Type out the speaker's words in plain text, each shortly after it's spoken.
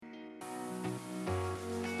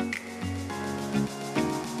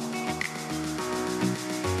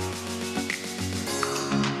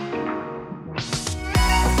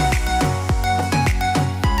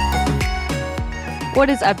What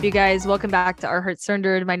is up, you guys? Welcome back to Our Hearts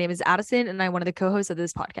Surrendered. My name is Addison, and I'm one of the co-hosts of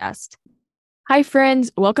this podcast. Hi,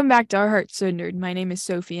 friends. Welcome back to Our Hearts Surrendered. My name is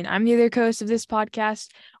Sophie, and I'm the other co-host of this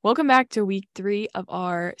podcast. Welcome back to week 3 of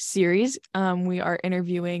our series. We are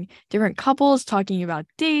interviewing different couples, talking about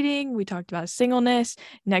dating. We talked about singleness.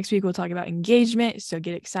 Next week, we'll talk about engagement, so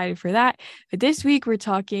get excited for that. But this week, we're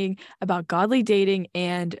talking about godly dating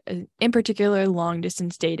and, in particular,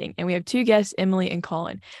 long-distance dating. And we have 2 guests, Emily and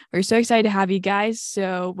Colin. We're so excited to have you guys.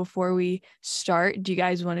 So before we start, do you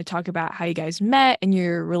guys want to talk about how you guys met and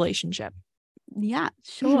your relationship? Yeah,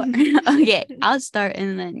 sure. Okay, I'll start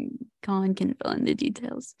and then Colin can fill in the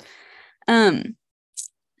details.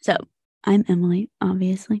 So I'm Emily,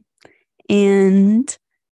 obviously. And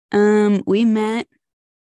we met.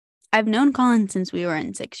 I've known Colin since we were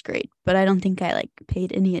in 6th grade, but I don't think I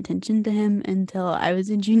paid any attention to him until I was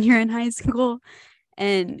a junior in high school.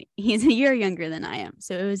 And he's a year younger than I am.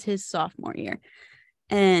 So it was his sophomore year.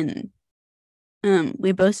 And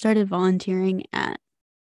we both started volunteering at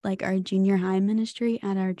our junior high ministry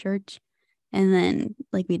at our church, and then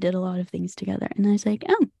we did a lot of things together, and I was like,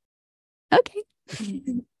 oh, okay.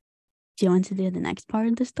 Do you want to do the next part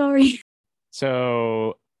of the story?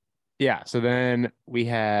 So then we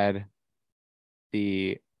had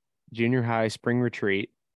the junior high spring retreat,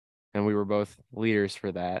 and we were both leaders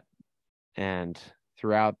for that, and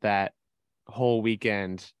throughout that whole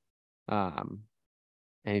weekend,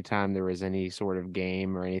 anytime there was any sort of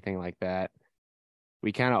game or anything like that,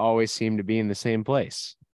 we kind of always seemed to be in the same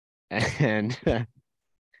place. And to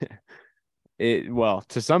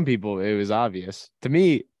some people, it was obvious. To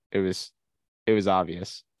me, it was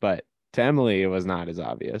obvious. But to Emily, it was not as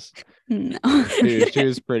obvious. No. She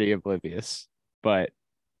was pretty oblivious. But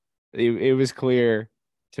it was clear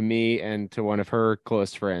to me and to one of her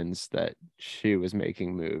close friends that she was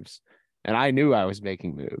making moves. And I knew I was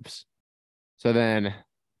making moves. So then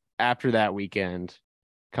after that weekend,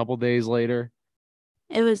 a couple days later,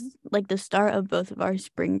 it was the start of both of our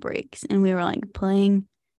spring breaks, and we were playing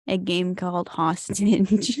a game called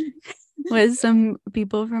Hostage with some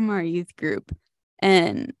people from our youth group,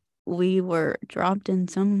 and we were dropped in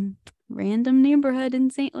some random neighborhood in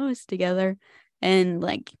St. Louis together, and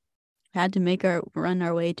had to run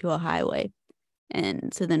our way to a highway,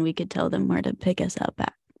 and so then we could tell them where to pick us up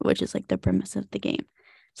at, which is the premise of the game.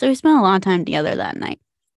 So we spent a lot of time together that night,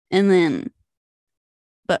 and then.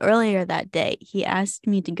 But earlier that day, he asked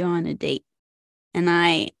me to go on a date, and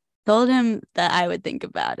I told him that I would think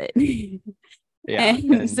about it. Yeah,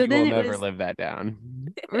 and so then we'll never live that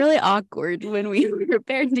down. Really awkward when we were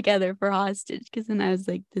paired together for Hostage, because then I was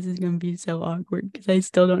like, this is going to be so awkward because I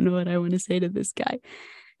still don't know what I want to say to this guy.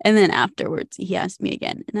 And then afterwards, he asked me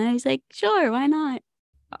again, and I was like, sure, why not?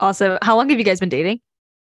 Awesome. How long have you guys been dating?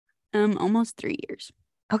 Almost 3 years.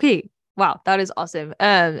 Okay. Wow, that is awesome.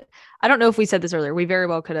 I don't know if we said this earlier. We very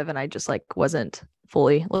well could have, and I just wasn't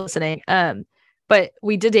fully listening. But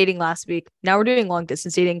we did dating last week. Now we're doing long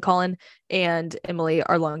distance dating. Colin and Emily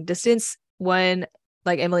are long distance. One,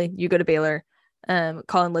 Emily, you go to Baylor.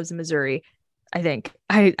 Colin lives in Missouri. I think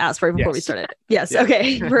I asked for it before we started. Yes. Yeah.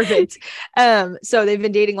 Okay. Perfect. So they've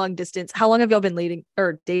been dating long distance. How long have y'all been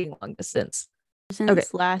dating long distance?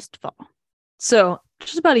 Since last fall. So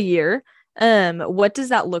just about a year. What does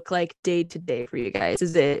that look like day to day for you guys?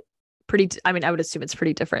 Is it pretty I would assume it's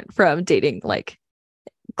pretty different from dating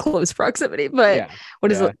close proximity, but what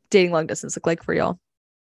does dating long distance look like for y'all?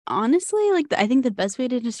 Honestly, I think the best way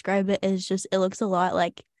to describe it is just it looks a lot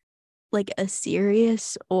like a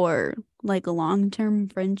serious or a long-term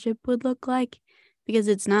friendship would look like, because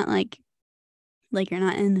it's not like you're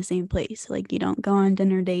not in the same place. You don't go on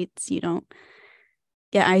dinner dates, you don't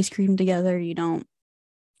get ice cream together, you don't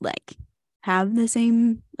have the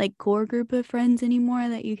same core group of friends anymore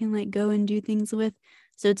that you can go and do things with.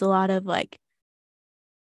 So it's a lot of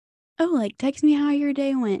text me how your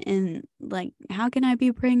day went, and how can I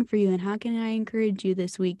be praying for you, and how can I encourage you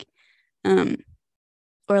this week,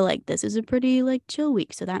 or this is a pretty chill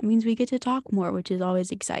week, so that means we get to talk more, which is always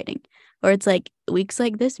exciting. Or it's weeks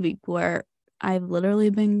like this week where I've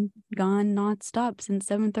literally been gone nonstop since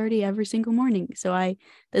 7:30 every single morning. So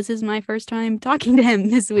this is my first time talking to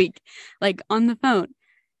him this week, on the phone,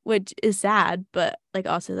 which is sad, but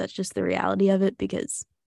also that's just the reality of it, because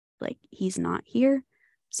he's not here.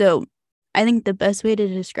 So I think the best way to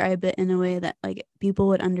describe it in a way that people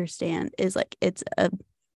would understand is it's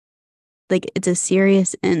a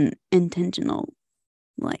serious and intentional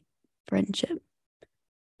friendship.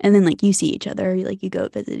 And then you see each other, you go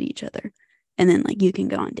visit each other. And then you can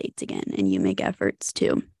go on dates again, and you make efforts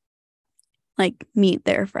to meet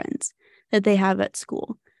their friends that they have at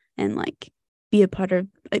school, and be a part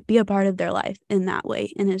of their life in that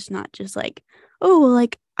way. And it's not just like, oh, well,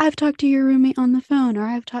 like I've talked to your roommate on the phone, or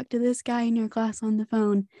I've talked to this guy in your class on the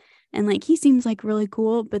phone, and like he seems like really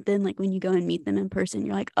cool, but then like when you go and meet them in person,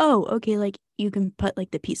 you're like, oh, okay, like you can put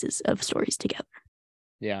like the pieces of stories together.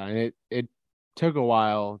 Yeah, and it took a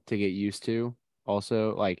while to get used to.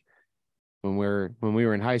 Also, like when we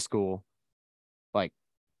were in high school, like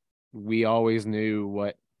we always knew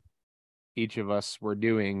what each of us were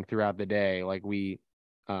doing throughout the day. Like we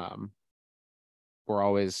were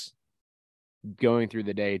always going through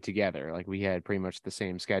the day together. Like we had pretty much the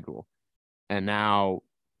same schedule. And now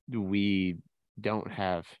we don't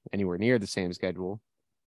have anywhere near the same schedule,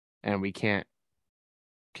 and we can't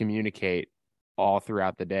communicate all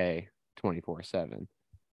throughout the day 24/7.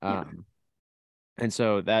 And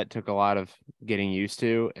so that took a lot of getting used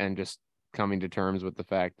to, and just coming to terms with the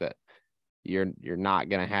fact that you're not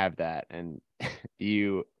going to have that, and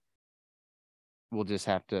you will just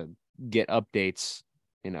have to get updates,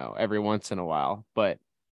 every once in a while.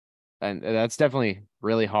 And that's definitely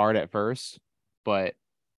really hard at first, but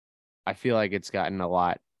I feel like it's gotten a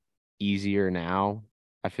lot easier now.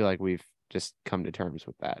 I feel like we've just come to terms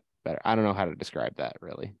with that better. I don't know how to describe that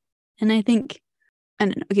really. And I think, I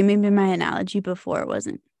don't know, okay, maybe my analogy before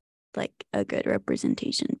wasn't like a good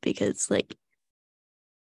representation, because like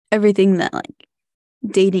everything that like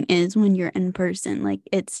dating is when you're in person, like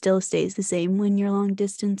it still stays the same when you're long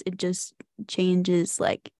distance. It just changes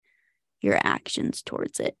like your actions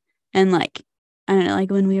towards it. And like, I don't know,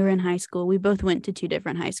 like when we were in high school, we both went to 2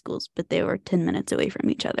 different high schools, but they were 10 minutes away from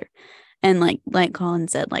each other. And like Colin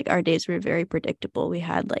said, like our days were very predictable. We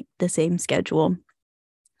had like the same schedule.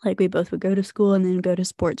 Like we both would go to school and then go to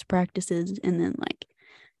sports practices. And then like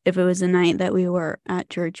if it was a night that we were at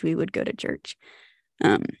church, we would go to church.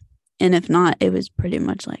 And if not, it was pretty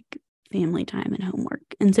much like family time and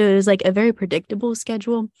homework. And so it was like a very predictable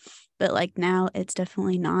schedule, but like now it's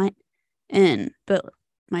definitely not. But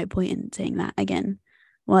my point in saying that again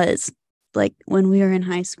was like when we were in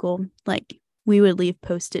high school, like we would leave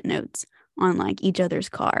Post-it notes on like each other's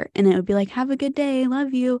car, and it would be like, have a good day,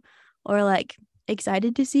 love you, or like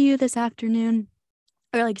excited to see you this afternoon,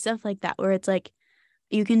 or like stuff like that, where it's like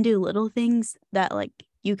you can do little things that like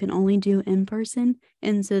you can only do in person.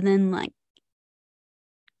 And so then like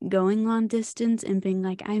going on distance and being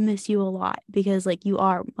like, I miss you a lot, because like you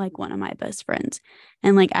are like one of my best friends,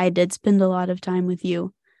 and like I did spend a lot of time with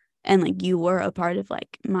you, and like you were a part of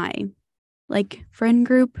like my like friend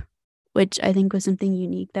group, which I think was something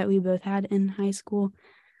unique that we both had in high school.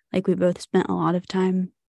 Like we both spent a lot of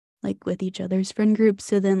time like with each other's friend groups.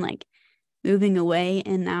 So then like moving away,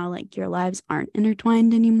 and now like your lives aren't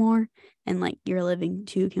intertwined anymore, and like you're living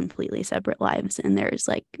 2 completely separate lives, and there's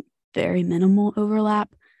like very minimal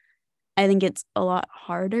overlap. I think it's a lot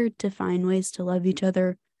harder to find ways to love each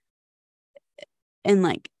other in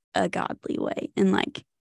like a godly way, and like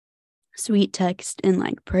sweet text and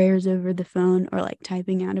like prayers over the phone, or like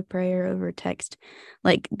typing out a prayer over text.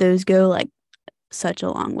 Like those go like such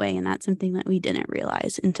a long way, and that's something that we didn't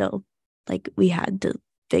realize until like we had to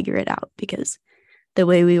figure it out, because the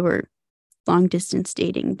way we were long distance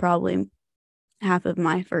dating, probably half of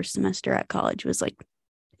my first semester at college was like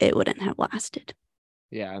it wouldn't have lasted.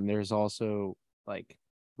 Yeah, and there's also like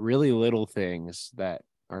really little things that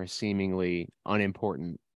are seemingly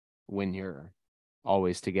unimportant when you're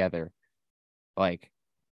always together. Like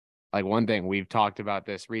one thing, we've talked about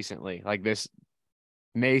this recently. Like this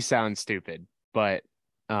may sound stupid, but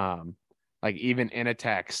like even in a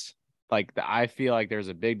text, like I feel like there's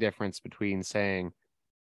a big difference between saying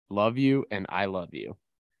love you and I love you.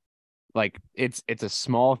 Like it's a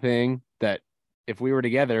small thing that if we were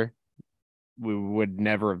together, we would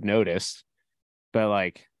never have noticed. But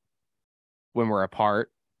like when we're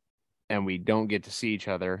apart and we don't get to see each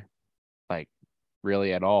other like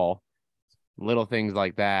really at all, little things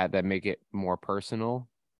like that make it more personal,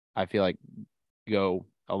 I feel like go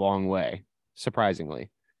a long way,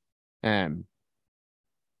 surprisingly.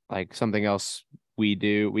 Like something else we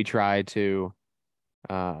do, we try to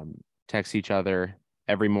text each other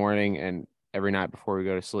every morning and every night before we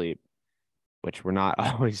go to sleep, which we're not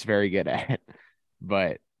always very good at.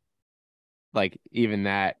 But like even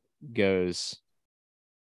that goes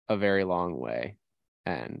a very long way.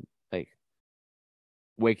 And like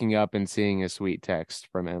waking up and seeing a sweet text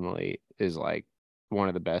from Emily is like one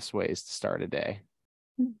of the best ways to start a day.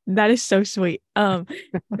 That is so sweet.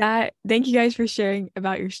 Thank you guys for sharing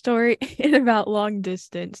about your story and about long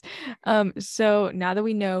distance. So now that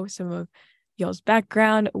we know some of y'all's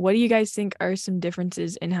background, what do you guys think are some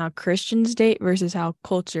differences in how Christians date versus how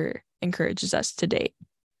culture encourages us to date?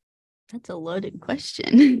 That's a loaded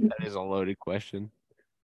question. That is a loaded question.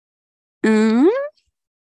 I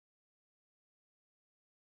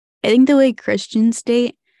think the way Christians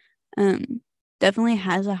date definitely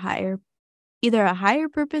has either a higher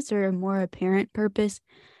purpose or a more apparent purpose,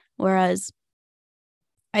 whereas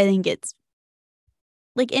I think it's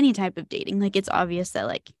like any type of dating, like it's obvious that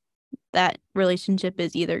like that relationship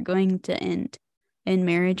is either going to end in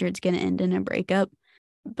marriage or it's going to end in a breakup.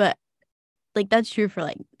 But like that's true for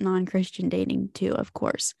like non-Christian dating too, of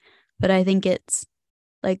course. But I think it's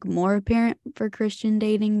like more apparent for Christian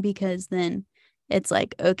dating because then it's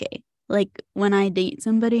like, okay, like when I date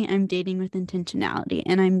somebody, I'm dating with intentionality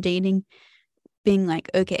and I'm dating being like,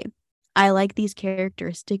 okay, I like these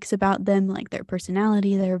characteristics about them, like their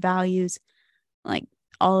personality, their values, like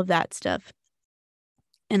all of that stuff.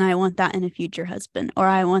 And I want that in a future husband, or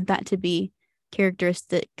I want that to be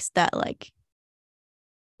characteristics that like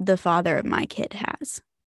the father of my kid has.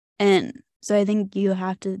 And so I think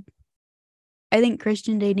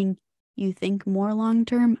Christian dating, you think more long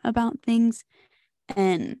term about things.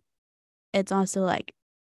 And it's also like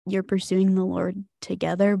you're pursuing the Lord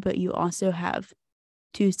together, but you also have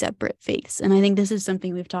two separate faiths. And I think this is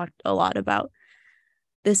something we've talked a lot about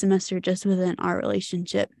this semester just within our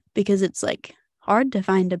relationship, because it's like hard to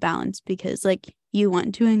find a balance because like you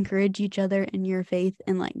want to encourage each other in your faith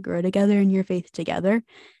and like grow together in your faith together.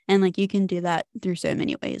 And like you can do that through so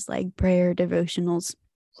many ways, like prayer, devotionals,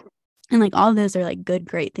 and like all of those are like good,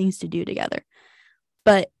 great things to do together.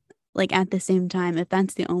 But like at the same time, if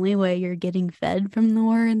that's the only way you're getting fed from the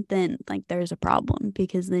word, then like there's a problem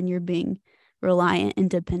because then you're being reliant and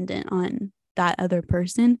dependent on that other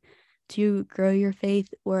person to grow your faith.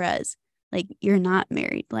 Whereas like you're not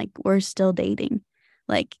married, like we're still dating.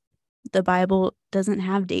 Like the Bible doesn't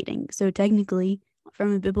have dating. So technically,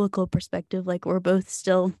 from a biblical perspective, like we're both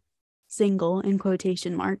still single in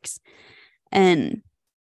quotation marks. And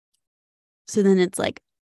so then it's like,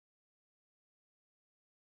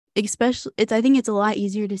 especially I think it's a lot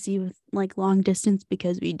easier to see with like long distance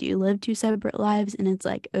because we do live two separate lives. And it's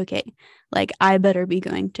like, okay, like I better be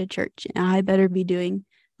going to church and I better be doing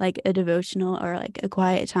like a devotional or like a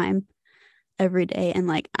quiet time every day. And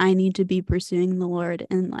like I need to be pursuing the Lord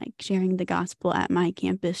and like sharing the gospel at my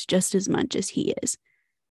campus just as much as he is.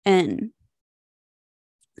 And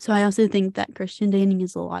so I also think that Christian dating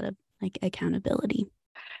is a lot of like accountability.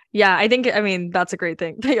 Yeah, I mean, that's a great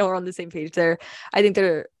thing that y'all are on the same page there. I think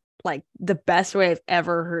they're like the best way I've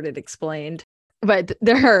ever heard it explained. But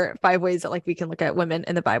there are 5 ways that like we can look at women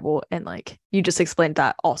in the Bible, and like you just explained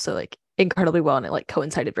that also like incredibly well, and it like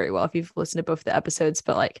coincided very well if you've listened to both the episodes.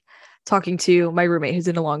 But like talking to my roommate who's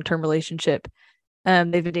in a long-term relationship,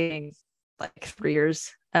 they've been dating like 3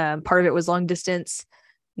 years. Part of it was long distance.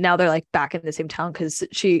 Now they're like back in the same town because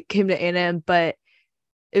she came to A&M, but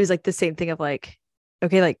it was like the same thing of like,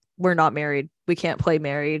 okay, like we're not married, we can't play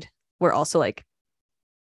married. We're also like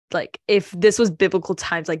if this was biblical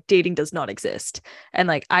times, like dating does not exist, and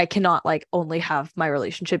like I cannot like only have my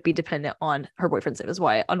relationship be dependent on her boyfriend's name, is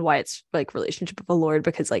why it's like relationship of the Lord,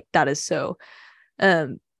 because like that is so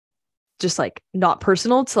just like not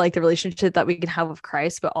personal to like the relationship that we can have with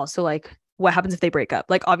Christ. But also like what happens if they break up?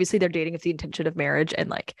 Like obviously they're dating with the intention of marriage, and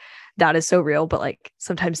like that is so real, but like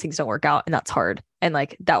sometimes things don't work out and that's hard, and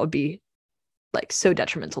like that would be like so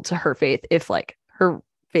detrimental to her faith if like her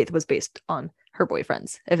faith was based on her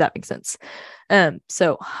boyfriend's, if that makes sense.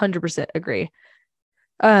 So 100% agree.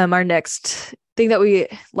 Our next thing that we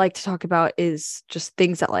like to talk about is just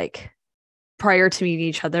things that like prior to meeting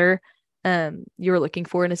each other, you were looking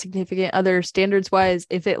for in a significant other, standards wise.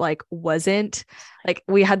 If it like wasn't, like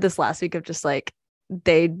we had this last week of just like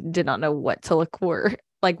they did not know what to look for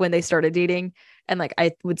like when they started dating, and like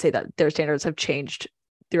I would say that their standards have changed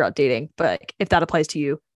throughout dating. But like, if that applies to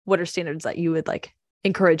you, what are standards that you would like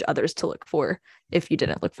encourage others to look for if you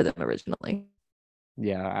didn't look for them originally?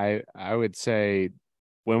 Yeah, I would say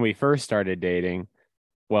when we first started dating,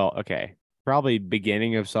 well, okay, probably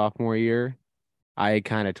beginning of sophomore year, I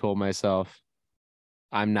kind of told myself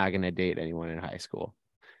I'm not going to date anyone in high school.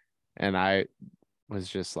 And I was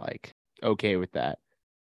just like okay with that.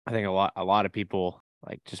 I think a lot of people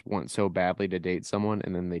like just want so badly to date someone,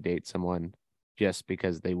 and then they date someone just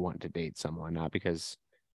because they want to date someone, not because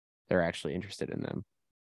they're actually interested in them.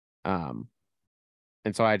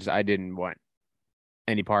 And so I didn't want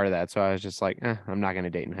any part of that. So I was just like, I'm not going to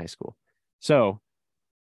date in high school. So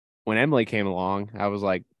when Emily came along, I was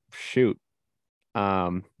like, shoot,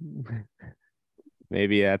 maybe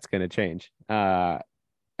that's going to change. And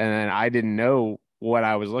then I didn't know what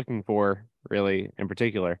I was looking for really in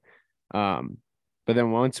particular. But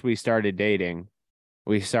then once we started dating,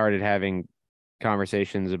 we started having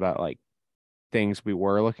conversations about like things we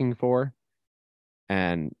were looking for,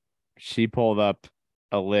 and she pulled up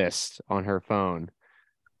a list on her phone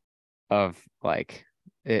of like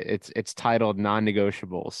it's titled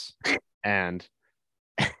non-negotiables, and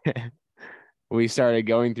we started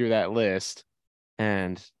going through that list,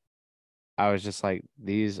 and I was just like,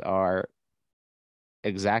 these are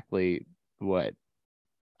exactly what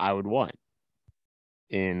I would want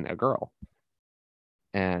in a girl.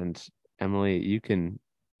 And Emily, you can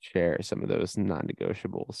share some of those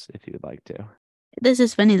non-negotiables if you would like to. This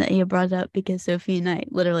is funny that you brought it up because Sophie and I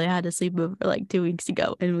literally had a sleepover like 2 weeks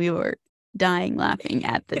ago, and we were dying laughing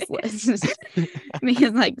at this list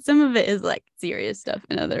because like some of it is like serious stuff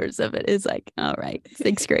and others of it is like, all right,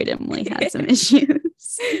 6th grade Emily has some issues.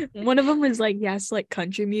 One of them was like, yes, like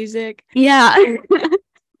country music. Yeah.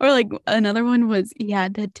 Or like another one was he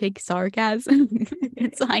had to take sarcasm.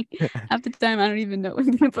 It's like half the time I don't even know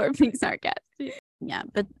when people are being sarcastic. Yeah,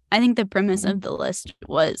 but I think the premise of the list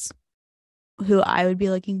was who I would be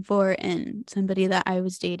looking for, and somebody that I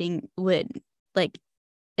was dating would like,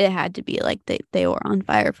 it had to be like they were on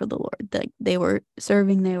fire for the Lord. Like they were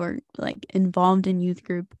serving, they were like involved in youth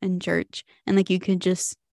group and church, and like you could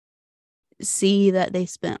just see that they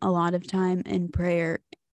spent a lot of time in prayer,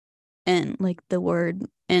 and like the word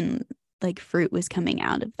and like fruit was coming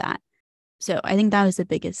out of that. So I think that was the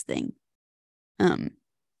biggest thing. And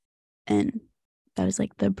that was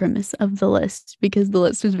like the premise of the list because the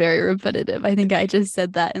list was very repetitive. I think I just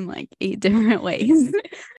said that in like 8 different ways.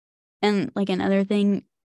 And like another thing,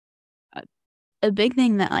 a big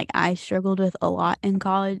thing that like I struggled with a lot in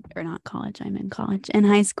college, or not college, I'm in college, in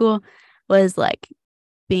high school, was like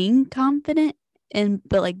being confident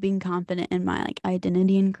but like being confident in my like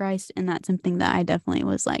identity in Christ. And that's something that I definitely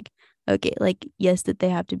was like, okay, like yes, that they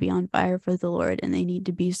have to be on fire for the Lord and they need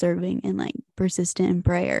to be serving and like persistent in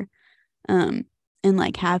prayer, and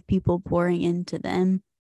like have people pouring into them,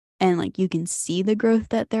 and like you can see the growth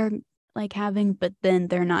that they're like having, but then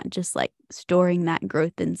they're not just like storing that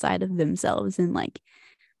growth inside of themselves, and like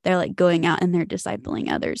they're like going out and they're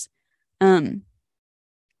discipling others. And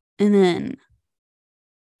then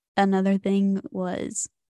another thing was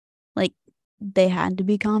like they had to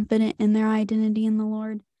be confident in their identity in the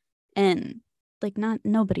Lord, and like not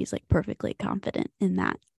nobody's like perfectly confident in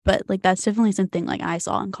that, but like that's definitely something like I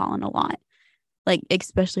saw in Colin a lot, like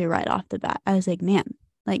especially right off the bat. I was like, man,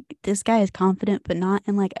 like this guy is confident but not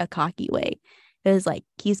in like a cocky way. It was like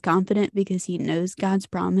he's confident because he knows God's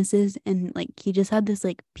promises, and like he just had this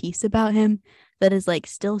like peace about him that is like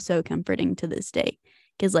still so comforting to this day,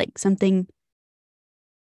 because like something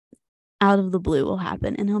out of the blue will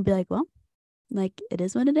happen and he'll be like, well, like it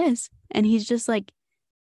is what it is, and he's just like,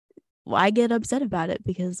 why get upset about it,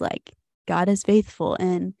 because like God is faithful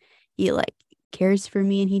and he like cares for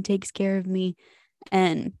me and he takes care of me,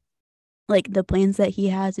 and like the plans that he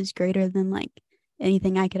has is greater than like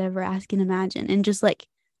anything I could ever ask and imagine. And just like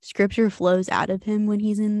scripture flows out of him when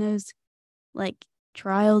he's in those like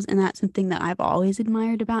trials, and that's something that I've always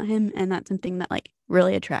admired about him, and that's something that like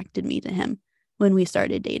really attracted me to him when we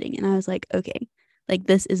started dating. And I was like, okay, like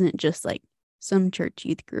this isn't just like some church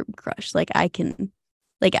youth group crush. Like I can,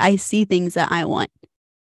 like I see things that I want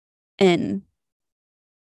in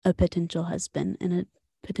a potential husband and a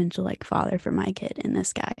potential like father for my kid in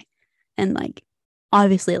this guy. And like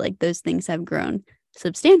obviously like those things have grown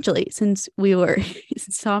substantially since we were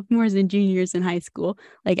sophomores and juniors in high school,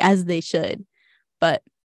 like as they should. But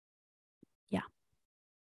yeah,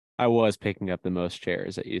 I was picking up the most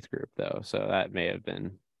chairs at youth group though, so that may have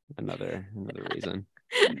been another reason.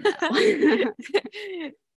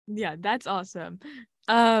 Yeah, that's awesome.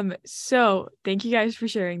 So thank you guys for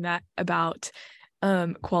sharing that about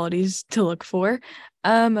qualities to look for.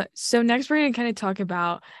 So next we're going to kind of talk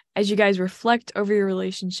about, as you guys reflect over your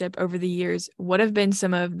relationship over the years, what have been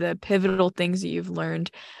some of the pivotal things that you've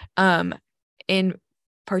learned, in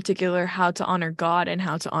particular how to honor God and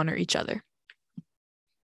how to honor each other.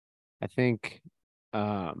 I think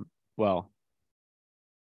well,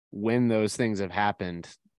 when those things have happened,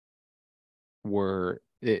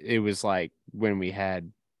 it was like when we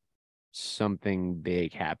had something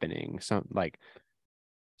big happening,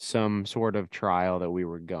 some sort of trial that we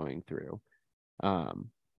were going through.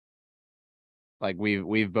 Like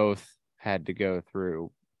we've both had to go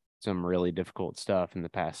through some really difficult stuff in the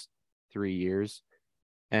past 3 years,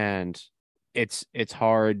 and it's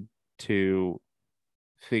hard to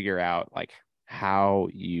figure out like how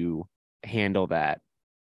you handle that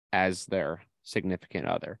as their significant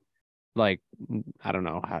other. Like I don't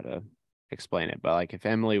know how to explain it, but like if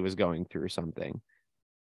Emily was going through something,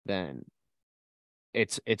 then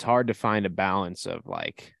it's hard to find a balance of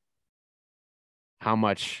like how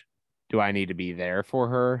much do I need to be there for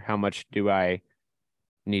her? How much do I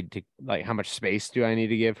need to, like, how much space do I need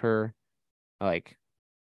to give her? Like,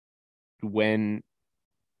 when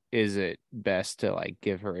is it best to like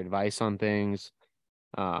give her advice on things?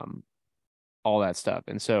 Um, all that stuff.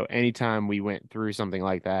 And so anytime we went through something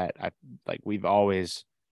like that, we've always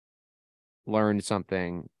learned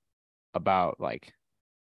something about like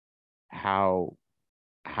how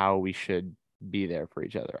we should be there for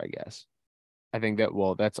each other, I guess. I think that,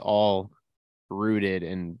 well, that's all rooted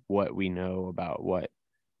in what we know about what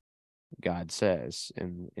God says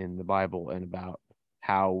in the Bible and about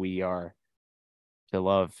how we are to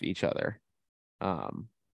love each other.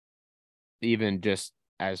 Even just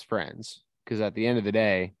as friends, because at the end of the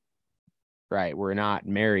day, right, we're not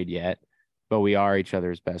married yet, but we are each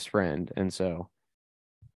other's best friend. And so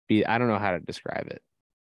I don't know how to describe it.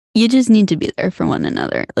 You just need to be there for one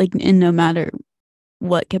another, like, in no matter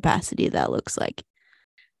what capacity that looks like.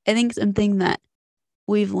 I think something that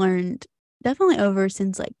we've learned definitely over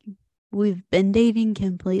since like we've been dating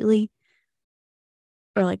completely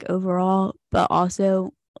or like overall, but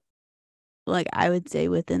also like I would say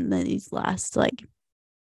within these last like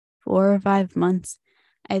 4 or 5 months,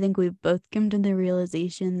 I think we've both come to the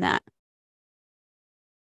realization that,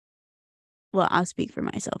 well, I'll speak for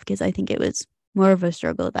myself because I think it was more of a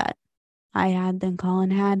struggle that I had than Colin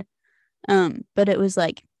had. But it was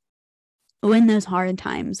like when those hard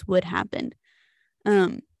times would happen,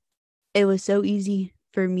 it was so easy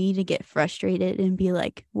for me to get frustrated and be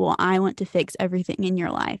like, well, I want to fix everything in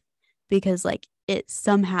your life because like it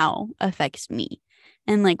somehow affects me.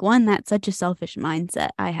 And like, one, that's such a selfish mindset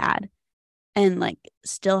I had and like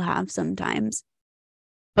still have sometimes.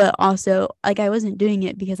 But also, like, I wasn't doing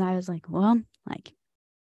it because I was like, well, like,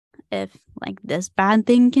 if like this bad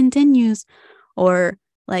thing continues, or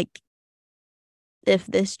like if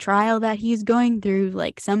this trial that he's going through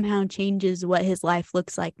like somehow changes what his life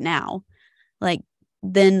looks like now, like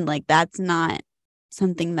then like that's not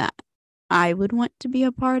something that I would want to be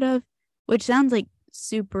a part of, which sounds like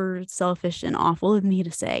super selfish and awful of me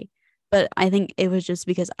to say, but I think it was just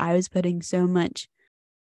because I was putting so much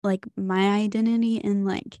like my identity in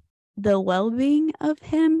like the well-being of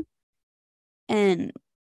him, and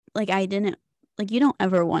like I didn't, like, you don't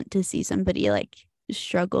ever want to see somebody like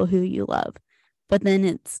struggle who you love, but then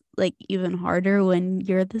it's like even harder when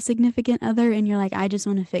you're the significant other and you're like, I just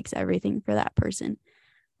want to fix everything for that person,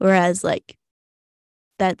 whereas like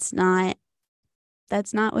that's not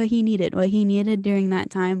what he needed. What he needed during that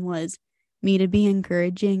time was me to be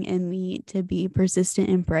encouraging and me to be persistent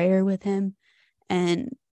in prayer with him,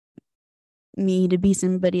 and me to be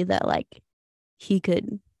somebody that like he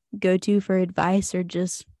could go to for advice or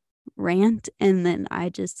just rant, and then I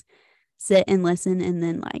just sit and listen and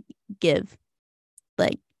then like give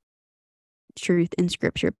like truth and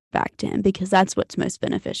scripture back to him, because that's what's most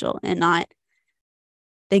beneficial, and not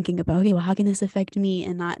thinking about, okay, well, how can this affect me,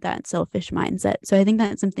 and not that selfish mindset. So I think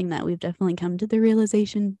that's something that we've definitely come to the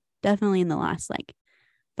realization definitely in the last like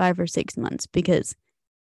 5 or 6 months, because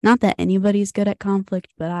not that anybody's good at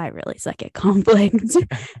conflict, but I really suck at conflict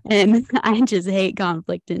and I just hate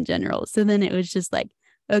conflict in general. So then it was just like,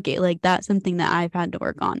 okay, like that's something that I've had to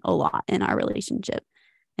work on a lot in our relationship,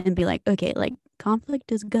 and be like, okay, like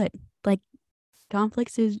conflict is good. Like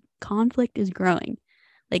conflict is growing.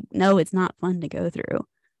 Like, no, it's not fun to go through,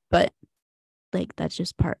 but like that's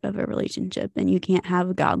just part of a relationship, and you can't have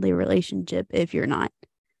a godly relationship if you're not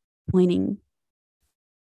pointing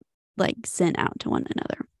like sin out to one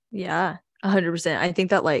another. Yeah, 100%. I think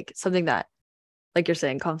that like something that, like you're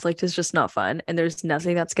saying, conflict is just not fun, and there's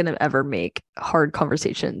nothing that's gonna ever make hard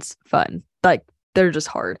conversations fun. Like they're just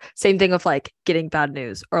hard. Same thing with like getting bad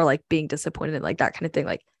news or like being disappointed and like that kind of thing.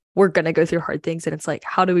 Like we're gonna go through hard things, and it's like,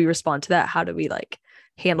 how do we respond to that? How do we like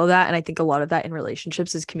handle that? And I think a lot of that in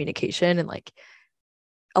relationships is communication, and like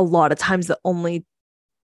a lot of times the only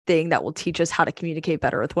thing that will teach us how to communicate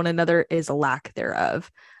better with one another is a lack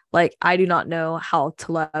thereof. Like I do not know how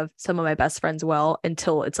to love some of my best friends well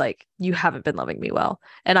until it's like, you haven't been loving me well.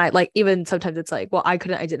 And I like, even sometimes it's like, well, I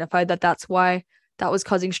couldn't identify that that's why that was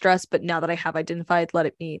causing stress, but now that I have identified, let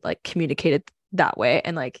it be like communicated that way.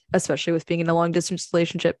 And like, especially with being in a long distance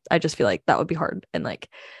relationship, I just feel like that would be hard. And like,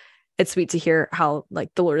 it's sweet to hear how like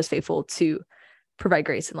the Lord is faithful to provide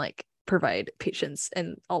grace and like provide patience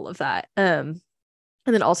and all of that. And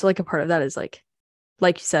then also like a part of that is like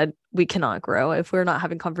you said, we cannot grow if we're not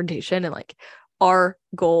having confrontation. And like our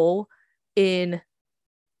goal in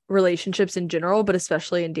relationships in general, but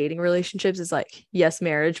especially in dating relationships, is like, yes,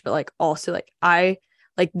 marriage, but like also like I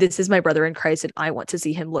like, this is my brother in Christ and I want to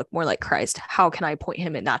see him look more like Christ. How can I point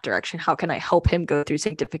him in that direction? How can I help him go through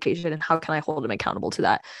sanctification? And how can I hold him accountable to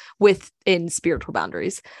that within spiritual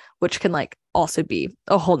boundaries, which can like also be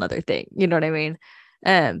a whole nother thing. You know what I mean?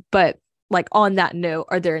 But like, on that note,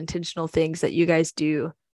 are there intentional things that you guys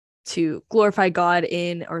do to glorify God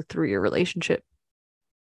in or through your relationship?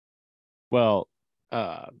 Well,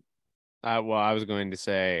 I was going to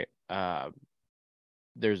say,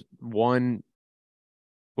 there's one,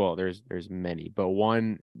 well, there's many, but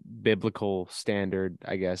one biblical standard,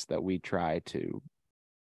 I guess, that we try to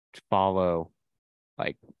follow,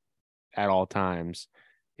 like, at all times,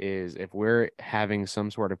 is if we're having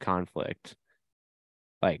some sort of conflict,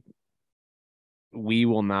 like, we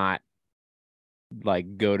will not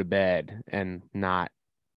like go to bed and not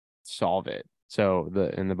solve it. So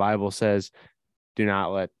the Bible says, do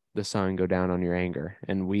not let the sun go down on your anger.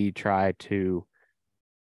 And we try to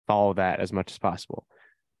follow that as much as possible,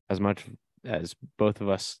 as much as both of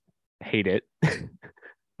us hate it.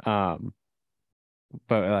 But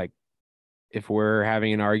like, if we're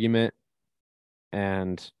having an argument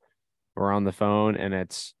and we're on the phone and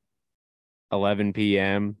it's 11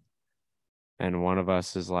 p.m. and one of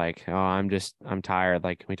us is like, oh, I'm tired.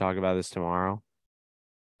 Like, can we talk about this tomorrow?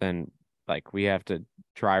 Then like, we have to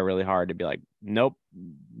try really hard to be like, nope,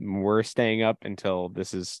 we're staying up until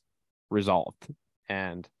this is resolved.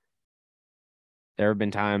 And there have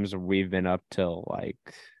been times we've been up till like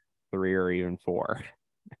 3 or even 4,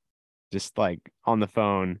 just like on the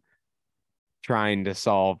phone trying to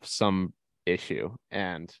solve some issue.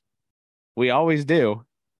 And we always do.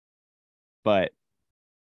 But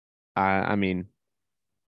I mean,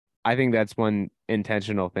 I think that's one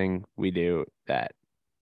intentional thing we do that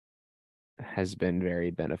has been very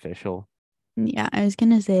beneficial. Yeah, I was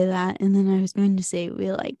gonna say that, and then I was going to say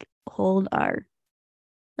we like hold our,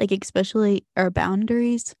 like, especially our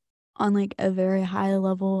boundaries on like a very high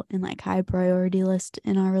level and like high priority list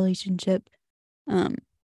in our relationship. And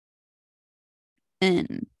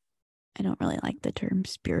I don't really like the term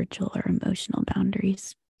spiritual or emotional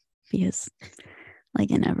boundaries, because like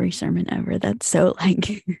in every sermon ever, that's so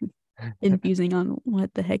like confusing on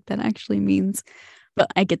what the heck that actually means.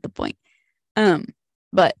 But I get the point.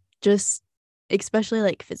 But just especially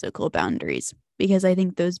like physical boundaries, because I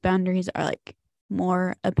think those boundaries are like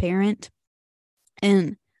more apparent,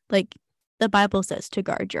 and like the Bible says to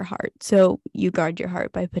guard your heart. So you guard your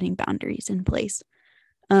heart by putting boundaries in place.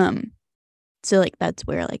 So like that's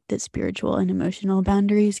where like the spiritual and emotional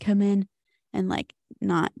boundaries come in, and like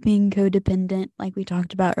not being codependent, like we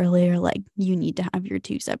talked about earlier. Like, you need to have your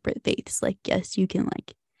 2 separate faiths. Like, yes, you can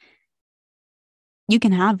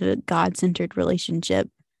have a God-centered relationship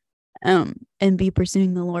and be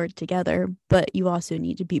pursuing the Lord together, but you also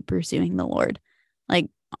need to be pursuing the Lord like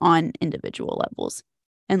on individual levels.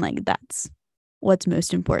 And like that's what's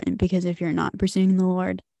most important, because if you're not pursuing the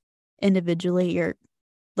Lord individually, you're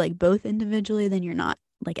like both individually, then you're not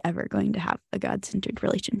like ever going to have a God-centered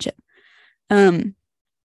relationship.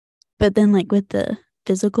 But then like with the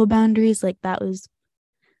physical boundaries, like that was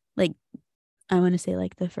like, I want to say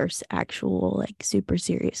like the first actual like super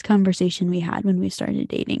serious conversation we had when we started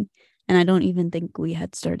dating. And I don't even think we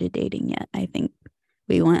had started dating yet. I think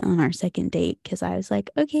we went on our second date because I was like,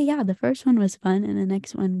 okay, yeah, the first one was fun. And the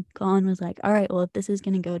next one, Colin was like, all right, well, if this is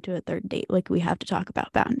going to go to a third date, like we have to talk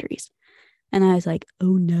about boundaries. And I was like,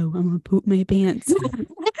 oh no, I'm going to poop my pants.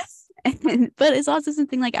 But it's also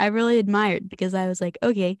something like I really admired, because I was like,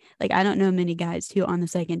 okay, like I don't know many guys who on the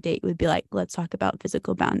second date would be like, let's talk about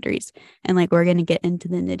physical boundaries. And like, we're going to get into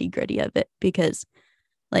the nitty gritty of it, because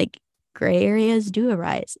like gray areas do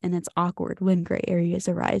arise, and it's awkward when gray areas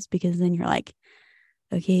arise, because then you're like,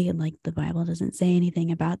 okay, and like the Bible doesn't say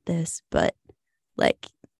anything about this, but like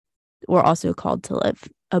we're also called to live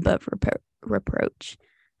above reproach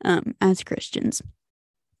as Christians.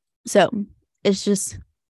 So it's just,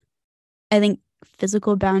 I think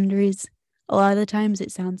physical boundaries, a lot of the times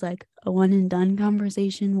it sounds like a one and done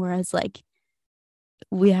conversation, whereas like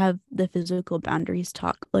we have the physical boundaries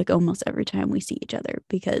talk like almost every time we see each other,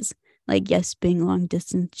 because like, yes, being long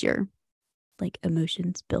distance, your like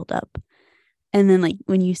emotions build up. And then like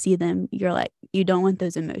when you see them, you're like, you don't want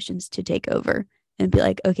those emotions to take over and be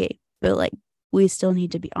like, okay, but like we still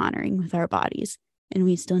need to be honoring with our bodies, and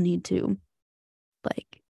we still need to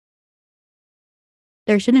like,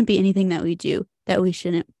 there shouldn't be anything that we do that we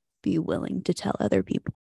shouldn't be willing to tell other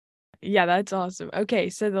people. Yeah, that's awesome. Okay,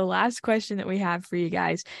 so the last question that we have for you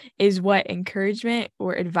guys is, what encouragement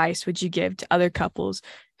or advice would you give to other couples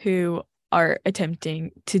who are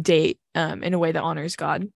attempting to date in a way that honors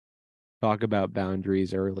God? Talk about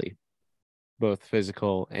boundaries early, both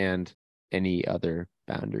physical and any other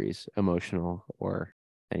boundaries, emotional or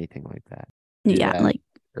anything like that. Yeah, that like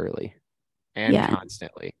early and Yeah.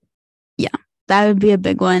 constantly. that would be a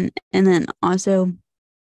big one. And then also,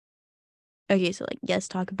 okay, so like yes,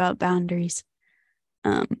 talk about boundaries.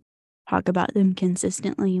 Talk about them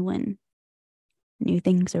consistently when new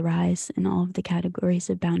things arise in all of the categories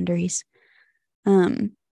of boundaries.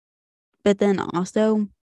 But then also,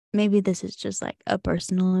 maybe this is just like a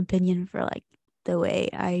personal opinion for like the way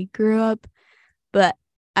I grew up, but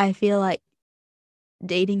I feel like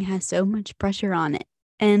dating has so much pressure on it.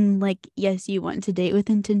 And like, yes, you want to date with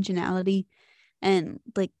intentionality, and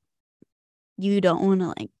like, you don't want to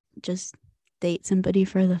like just date somebody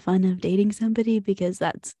for the fun of dating somebody, because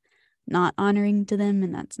that's not honoring to them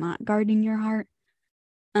and that's not guarding your heart.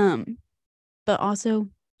 But also,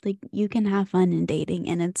 like, you can have fun in dating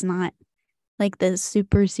and it's not like this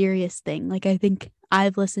super serious thing. Like, I think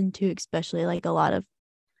I've listened to especially like a lot of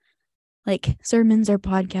like sermons or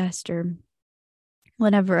podcasts or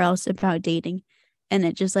whatever else about dating, and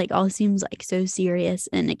it just like all seems like so serious,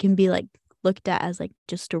 and it can be like looked at as like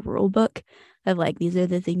just a rule book of like these are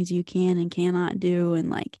the things you can and cannot do, and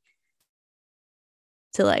like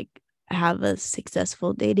to like have a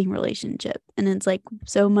successful dating relationship. And it's like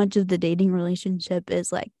so much of the dating relationship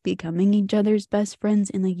is like becoming each other's best friends,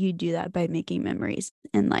 and like you do that by making memories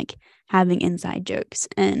and like having inside jokes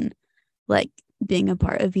and like being a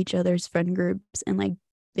part of each other's friend groups and like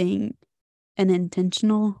being an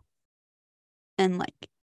intentional and like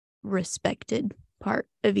respected part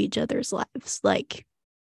of each other's lives. Like,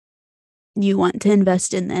 you want to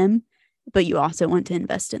invest in them, but you also want to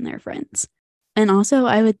invest in their friends. And also,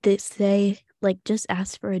 I would say, like, just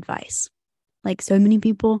ask for advice. Like, so many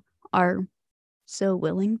people are so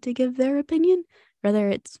willing to give their opinion, whether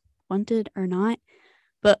it's wanted or not.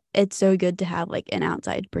 But it's so good to have like an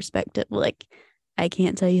outside perspective. Like, I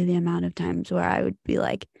can't tell you the amount of times where I would be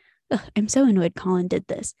like, "Ugh, I'm so annoyed Colin did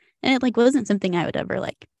this." And it like wasn't something I would ever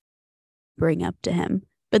like bring up to him.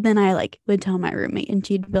 But then I like would tell my roommate and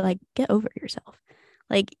she'd be like, "Get over yourself.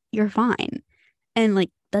 Like, you're fine." And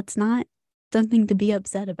like, that's not something to be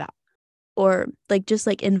upset about. Or like just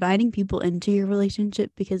like inviting people into your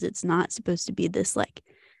relationship, because it's not supposed to be this like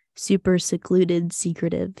super secluded,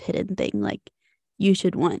 secretive, hidden thing. Like, you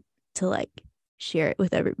should want to like share it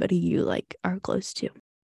with everybody you like are close to.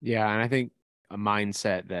 Yeah, and I think a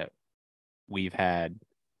mindset that we've had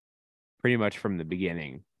pretty much from the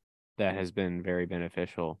beginning that has been very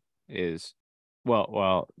beneficial is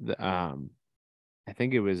I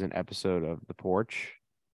think it was an episode of The Porch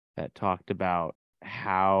that talked about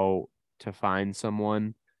how to find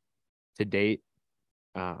someone to date.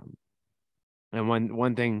 And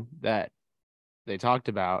one thing that they talked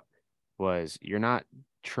about was you're not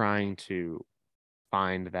trying to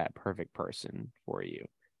find that perfect person for you.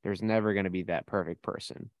 There's never going to be that perfect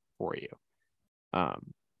person for you.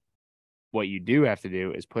 What you do have to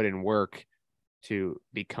do is put in work to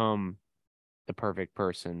become the perfect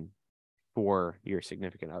person for your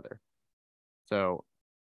significant other. So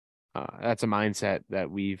that's a mindset that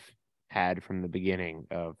we've had from the beginning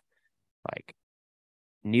of like,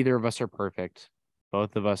 neither of us are perfect.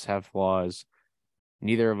 Both of us have flaws.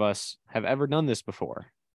 Neither of us have ever done this before.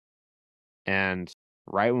 And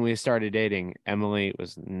right when we started dating, Emily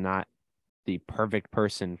was not the perfect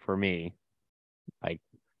person for me. Like,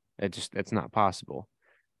 it's not possible.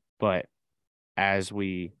 But as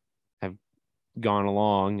we have gone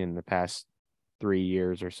along in the past 3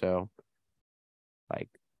 years or so, like,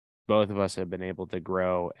 both of us have been able to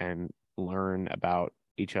grow and learn about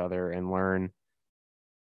each other and learn,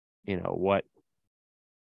 what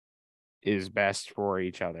is best for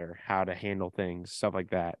each other, how to handle things, stuff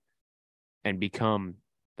like that, and become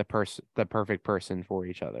the perfect person for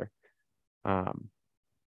each other.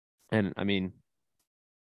 And I mean,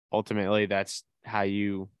 ultimately, that's how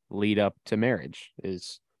you lead up to marriage. You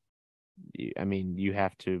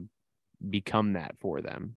have to become that for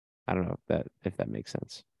them. I don't know if that makes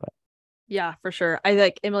sense, but Yeah, for sure. I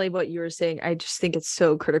like, Emily, what you were saying. I just think it's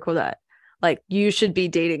so critical that like you should be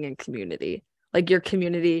dating in community. Like, your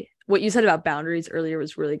community, what you said about boundaries earlier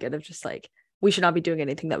was really good, of just like, we should not be doing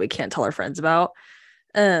anything that we can't tell our friends about.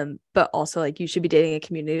 But also like, you should be dating a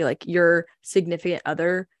community. Like, your significant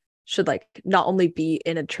other should like not only be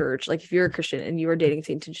in a church. Like, if you're a Christian and you are dating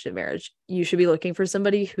the intention of marriage, you should be looking for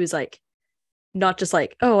somebody who's like not just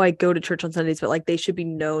like, oh, I go to church on Sundays, but like they should be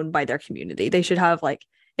known by their community. They should have like,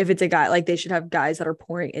 if it's a guy, like they should have guys that are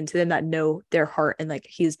pouring into them that know their heart and like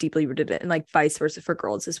he is deeply rooted in it, and like vice versa for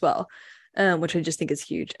girls as well. Which I just think is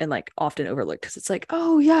huge and like often overlooked, because it's like,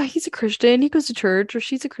 oh yeah, he's a Christian, he goes to church, or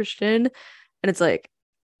she's a Christian, and it's like,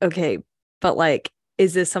 okay, but like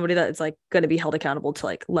is this somebody that is like going to be held accountable to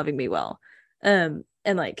like loving me well? And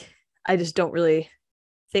like, I just don't really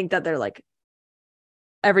think that they're like,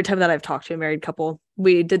 every time that I've talked to a married couple,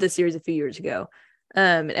 we did this series a few years ago.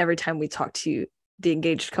 And every time we talked to the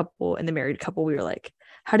engaged couple and the married couple, we were like,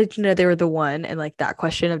 how did you know they were the one? And like that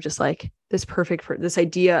question of just like this this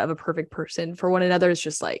idea of a perfect person for one another is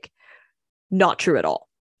just like not true at all.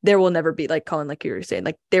 There will never be, like Colin, like you were saying,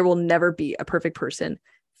 like there will never be a perfect person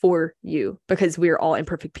for you, because we are all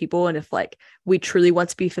imperfect people. And if like we truly want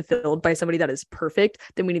to be fulfilled by somebody that is perfect,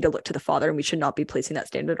 then we need to look to the Father, and we should not be placing that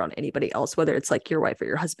standard on anybody else, whether it's like your wife or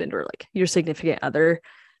your husband or like your significant other.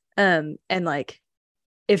 And like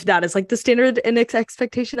if that is like the standard and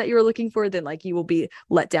expectation that you are looking for, then like you will be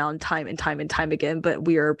let down time and time and time again. But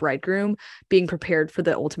we are a bridegroom being prepared for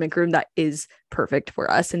the ultimate groom that is perfect for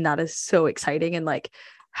us, and that is so exciting. And like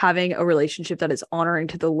having a relationship that is honoring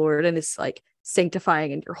to the Lord and is like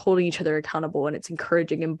sanctifying, and you're holding each other accountable, and it's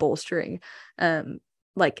encouraging and bolstering,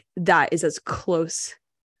 like that is as close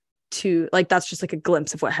to like, that's just like a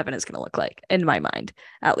glimpse of what heaven is going to look like in my mind,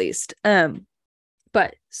 at least.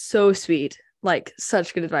 But so sweet, like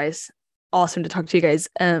such good advice. Awesome to talk to you guys.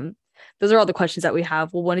 Those are all the questions that we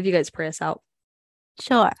have. Will one of you guys pray us out?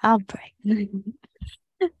 Sure, I'll pray.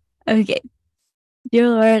 Okay. Dear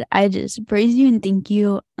Lord, I just praise you and thank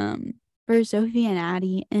you for Sophie and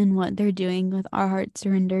Addie and what they're doing with Our Hearts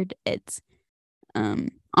Surrendered. It's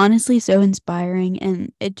honestly so inspiring,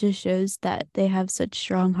 and it just shows that they have such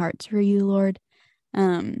strong hearts for you, Lord.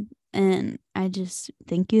 And I just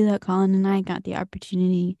thank you that Colin and I got the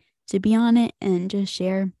opportunity to be on it and just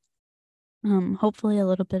share hopefully a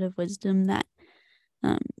little bit of wisdom that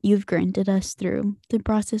you've granted us through the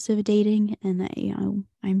process of dating, and that, you know,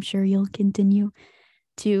 I'm sure you'll continue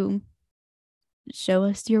to show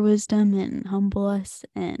us your wisdom and humble us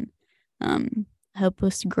and help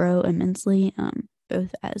us grow immensely,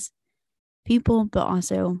 both as people, but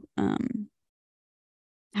also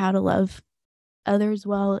how to love others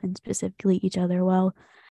well, and specifically each other well.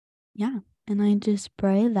 Yeah. And I just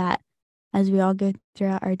pray that as we all go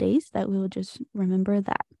throughout our days, that we will just remember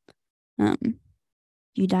that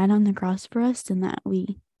you died on the cross for us, and that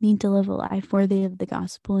we need to live a life worthy of the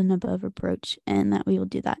gospel and above reproach, and that we will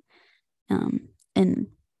do that in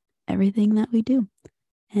everything that we do.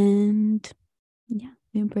 And yeah,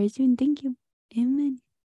 we praise you and thank you. Amen.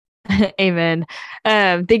 Amen.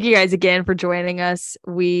 Thank you guys again for joining us.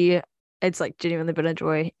 It's like genuinely been a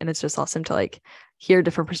joy, and it's just awesome to like hear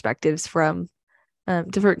different perspectives from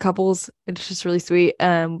different couples. It's just really sweet.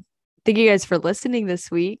 Thank you guys for listening this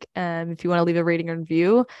week. If you want to leave a rating or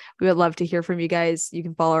review, we would love to hear from you guys. You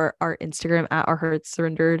can follow our Instagram at Our Hearts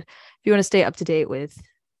Surrendered if you want to stay up to date with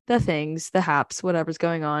the things, the haps, whatever's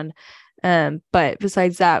going on. But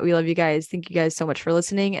besides that, we love you guys. Thank you guys so much for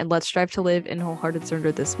listening, and let's strive to live in wholehearted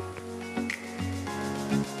surrender this week.